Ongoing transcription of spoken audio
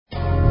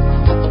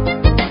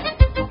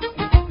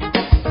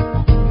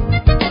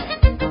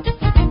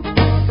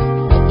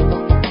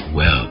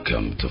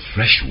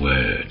Fresh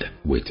Word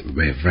with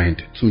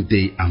Reverend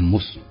Tunde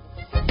Amosu.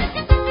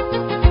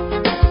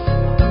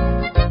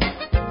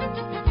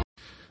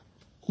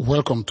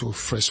 Welcome to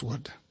Fresh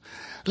Word.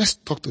 Let's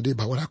talk today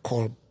about what I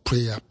call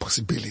prayer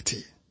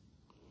possibility.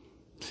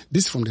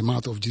 This is from the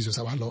mouth of Jesus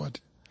our Lord.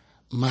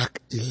 Mark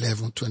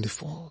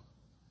 11:24.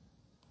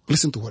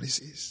 Listen to what it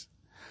says.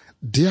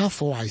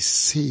 Therefore I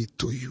say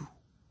to you,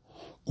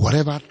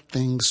 whatever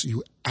things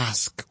you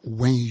ask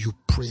when you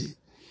pray,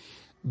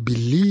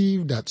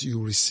 believe that you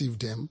receive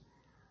them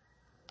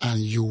and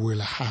you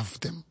will have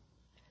them.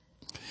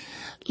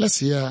 Let's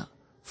hear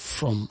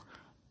from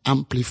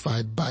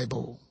Amplified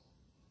Bible.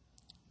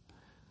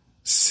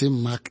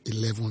 Same Mark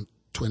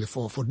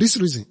 11:24. For this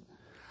reason,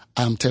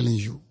 I am telling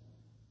you,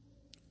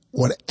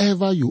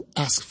 whatever you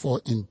ask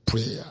for in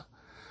prayer,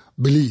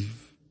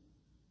 believe,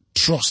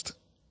 trust,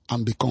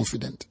 and be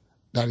confident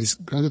that is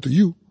granted to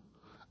you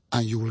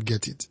and you will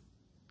get it.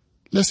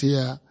 Let's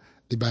hear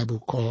the Bible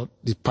called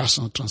the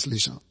Passion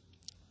Translation.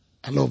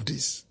 I love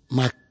this.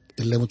 Mark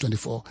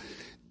 11:24.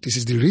 This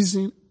is the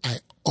reason I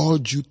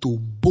urge you to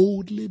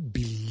boldly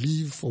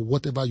believe for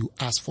whatever you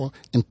ask for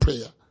in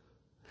prayer.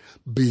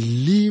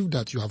 Believe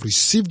that you have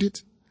received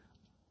it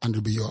and it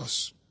will be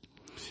yours.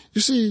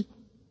 You see,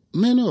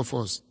 many of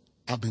us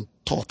have been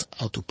taught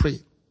how to pray.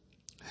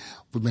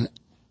 We've been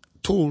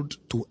told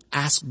to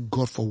ask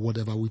God for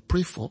whatever we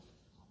pray for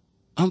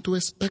and to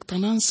expect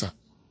an answer.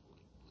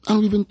 And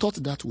we've been taught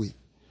that way.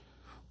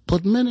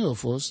 But many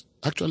of us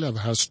actually have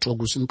had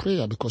struggles in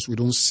prayer because we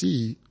don't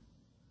see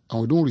and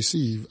we don't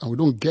receive and we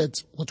don't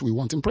get what we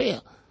want in prayer.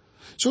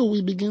 So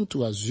we begin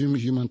to assume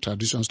human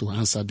traditions to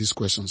answer these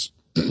questions.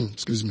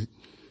 Excuse me.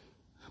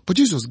 But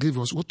Jesus gave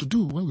us what to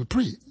do when we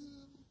pray.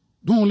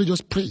 Don't only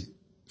just pray.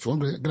 If you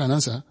want to get an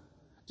answer,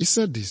 he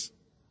said this.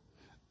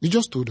 He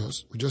just told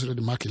us. We just read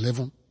Mark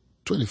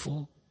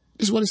 11:24.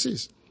 This is what it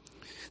says.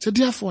 So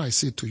therefore I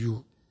say to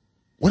you,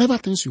 whatever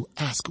things you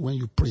ask when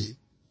you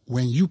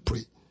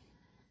pray,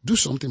 do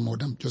something more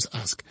than just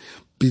ask.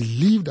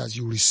 Believe that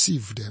you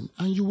receive them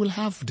and you will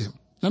have them.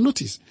 Now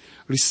notice,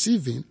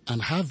 receiving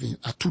and having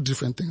are two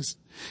different things.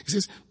 It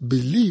says,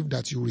 believe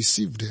that you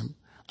receive them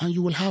and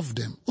you will have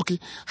them. Okay,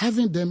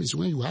 having them is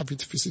when you have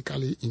it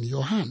physically in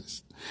your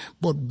hands.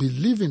 But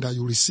believing that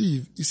you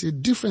receive is a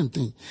different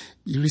thing.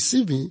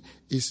 Receiving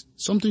is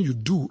something you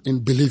do in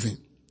believing.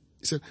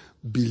 It said,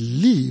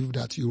 believe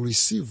that you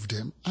receive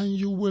them and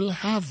you will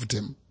have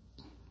them.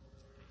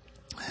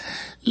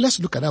 Let's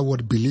look at that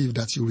word, believe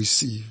that you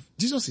receive.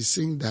 Jesus is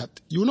saying that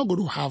you're not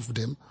going to have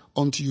them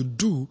until you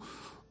do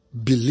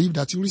believe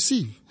that you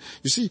receive.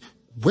 You see,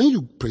 when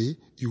you pray,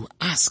 you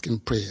ask in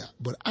prayer.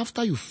 But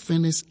after you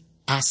finish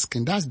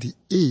asking, that's the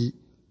A,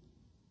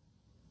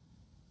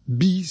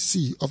 B,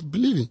 C of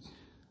believing,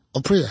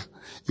 of prayer.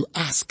 You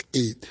ask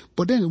A.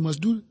 But then you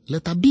must do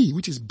letter B,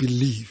 which is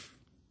believe.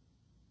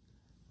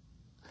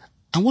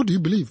 And what do you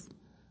believe?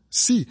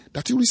 C,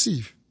 that you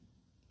receive.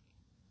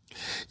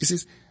 It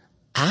says,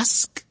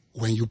 ask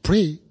when you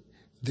pray,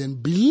 then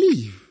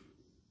believe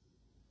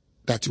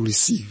that you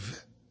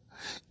receive.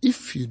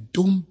 If you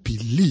don't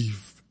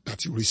believe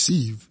that you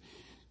receive,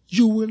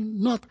 you will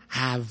not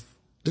have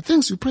the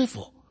things you pray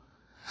for.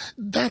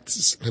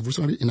 That's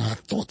revolutionary in our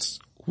thoughts.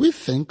 We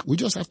think we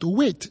just have to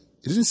wait.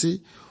 It doesn't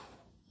say,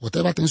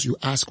 whatever things you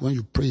ask when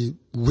you pray,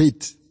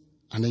 wait,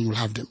 and then you'll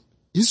have them.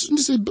 It doesn't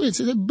say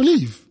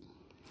believe.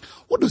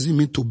 What does it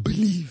mean to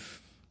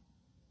believe?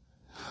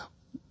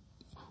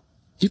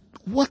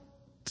 What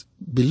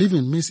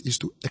believing means is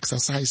to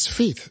exercise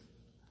faith.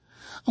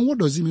 And what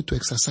does it mean to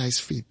exercise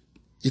faith?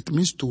 It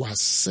means to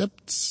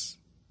accept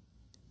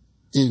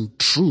in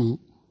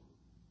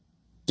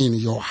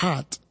your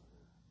heart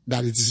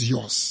that it is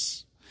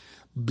yours.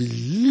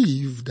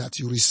 Believe that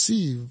you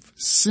receive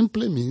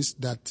simply means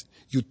that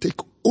you take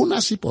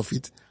ownership of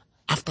it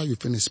after you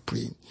finish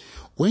praying.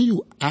 When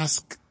you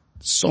ask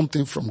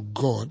something from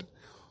God,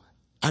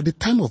 at the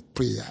time of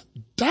prayer,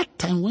 that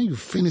time when you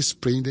finish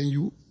praying, then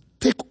you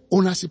take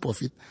ownership of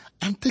it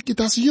and take it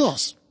as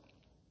yours.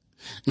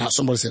 Now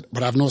somebody said,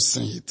 but I've not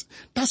seen it.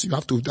 That's you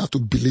have to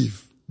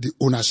believe the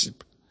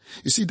ownership.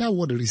 You see, that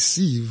word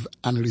receive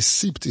and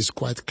receipt is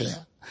quite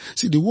clear.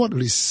 See, the word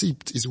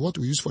receipt is what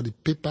we use for the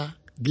paper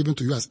given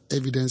to you as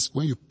evidence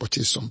when you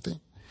purchase something.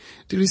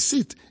 The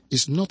receipt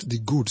is not the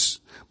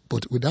goods,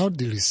 but without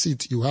the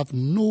receipt, you have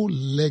no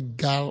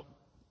legal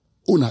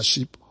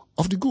ownership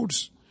of the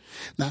goods.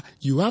 Now,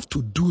 you have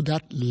to do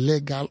that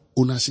legal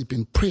ownership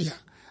in prayer.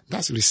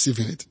 That's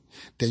receiving it.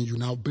 Then you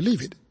now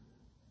believe it.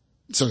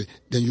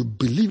 Then you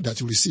believe that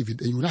you receive it,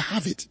 then you now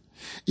have it.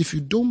 If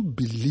you don't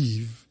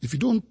believe, if you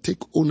don't take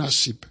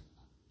ownership,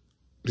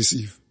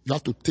 receive. You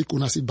have to take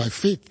ownership by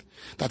faith.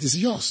 That is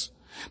yours.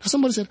 Now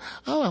somebody said,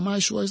 how am I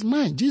sure it's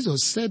mine?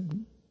 Jesus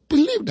said,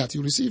 believe that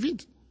you receive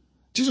it.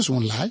 Jesus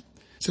won't lie.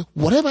 He said,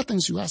 whatever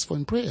things you ask for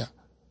in prayer,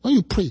 when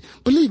you pray,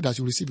 believe that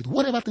you receive it.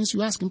 Whatever things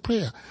you ask in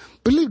prayer,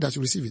 believe that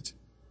you receive it.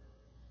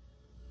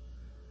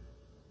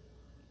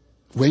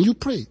 When you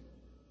pray,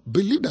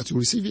 believe that you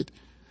receive it.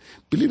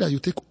 Believe that you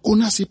take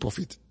ownership of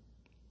it.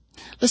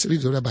 Let's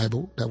read the other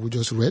Bible that we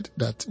just read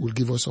that will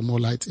give us some more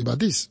light about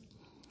this.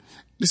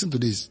 Listen to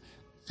this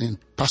in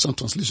Passion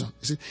Translation.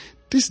 You see,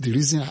 this is the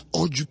reason I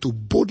urge you to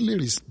boldly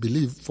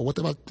believe for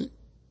whatever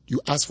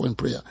you ask for in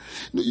prayer.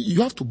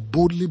 You have to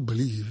boldly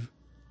believe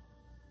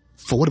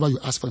for whatever you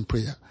ask for in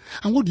prayer.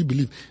 And what do you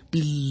believe?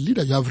 Believe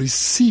that you have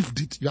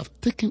received it. You have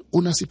taken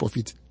ownership of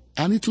it.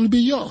 And it will be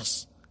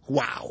yours.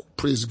 Wow.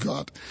 Praise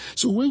God.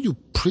 So when you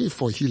pray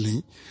for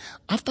healing,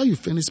 after you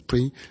finish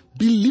praying,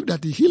 believe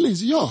that the healing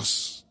is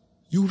yours.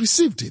 You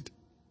received it.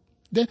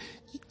 Then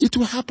it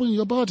will happen in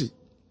your body.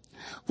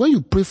 When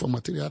you pray for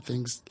material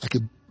things, like a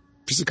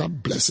physical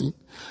blessing,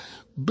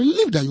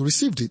 believe that you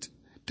received it.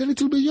 Then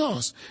it will be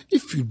yours.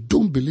 If you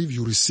don't believe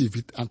you receive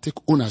it and take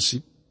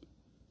ownership,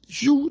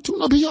 it will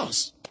not be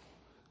yours.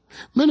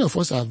 Many of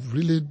us have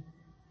really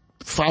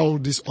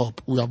fouled this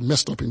up. We have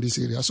messed up in this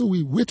area. So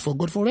we wait for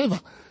God forever.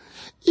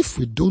 If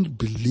we don't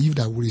believe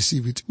that we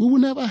receive it, we will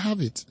never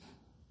have it.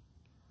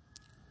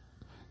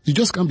 You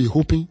just can't be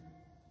hoping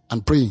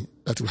and praying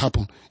that it will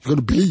happen. You got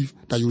to believe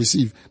that you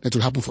receive, that it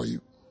will happen for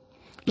you.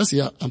 Let's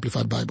hear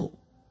Amplified Bible,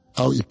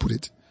 how he put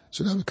it,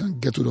 so that we can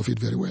get rid of it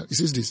very well. He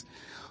says this: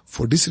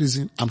 for this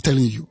reason, I'm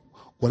telling you,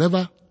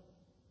 whatever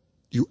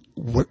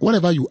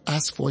you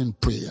ask for in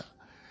prayer,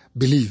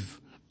 believe,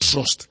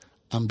 trust,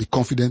 and be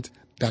confident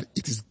that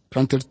it is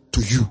granted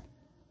to you.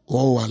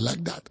 Oh, I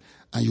like that.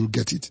 And you'll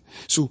get it.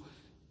 So,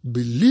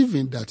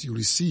 believing that you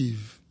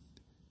receive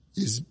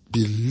is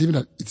believing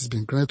that it has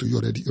been granted to you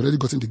already. You already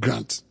gotten the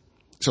grant.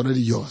 It's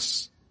already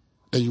yours.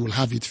 Then you will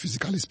have it,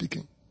 physically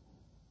speaking.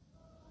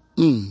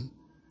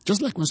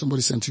 Just like when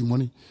somebody sent you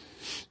money,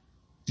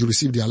 you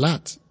receive the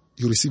alert.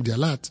 You receive the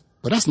alert.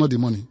 But that's not the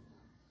money.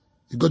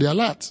 You got the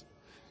alert.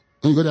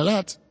 When you got the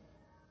alert,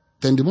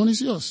 then the money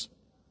is yours.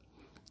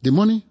 The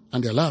money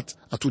and the alert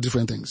are two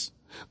different things.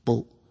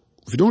 But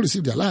if you don't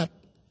receive the alert,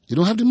 you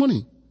don't have the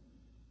money.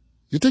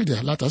 You take the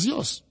alert as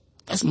yours.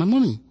 That's my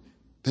money.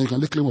 Then you can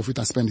lay claim of it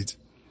and spend it.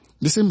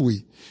 The same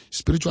way,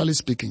 spiritually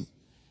speaking,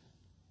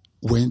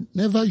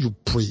 whenever you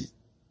pray,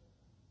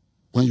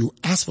 when you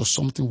ask for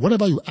something,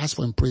 whatever you ask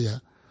for in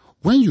prayer,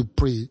 when you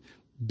pray,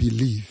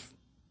 believe,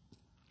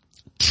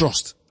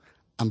 trust,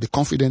 and be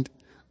confident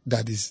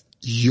that is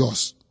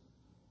yours.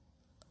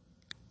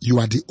 You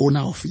are the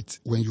owner of it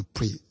when you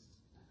pray.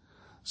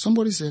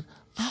 Somebody said,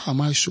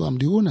 am I sure I'm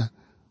the owner?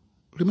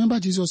 Remember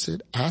Jesus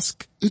said,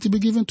 ask, it will be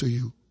given to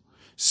you.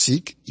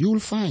 Seek, you will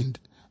find.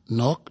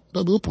 Knock, it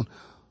will be open.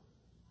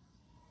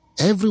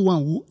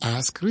 Everyone who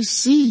asks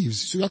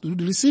receives. So you have to do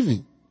the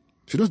receiving.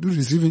 If you don't do the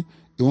receiving,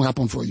 it won't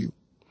happen for you.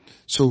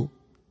 So,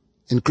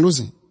 in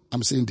closing,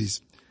 I'm saying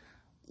this.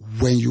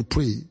 When you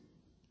pray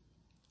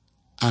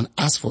and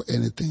ask for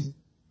anything,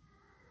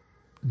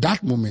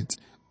 that moment,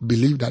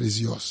 believe that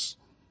is yours.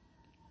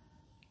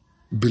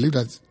 Believe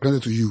that it's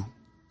granted to you.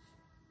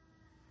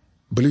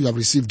 Believe you have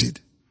received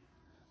it.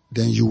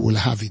 Then you will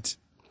have it.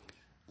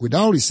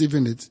 Without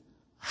receiving it,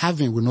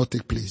 having will not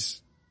take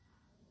place.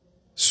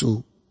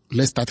 So,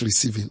 let's start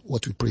receiving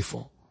what we pray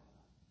for.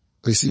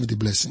 Receive the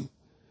blessing.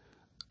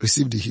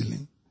 Receive the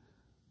healing.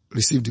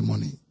 Receive the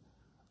money.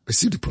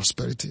 Receive the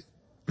prosperity.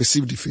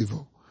 Receive the favor.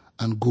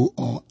 And go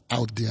on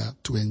out there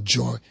to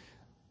enjoy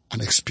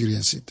and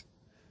experience it.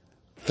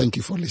 Thank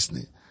you for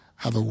listening.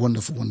 Have a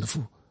wonderful,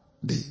 wonderful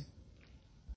day.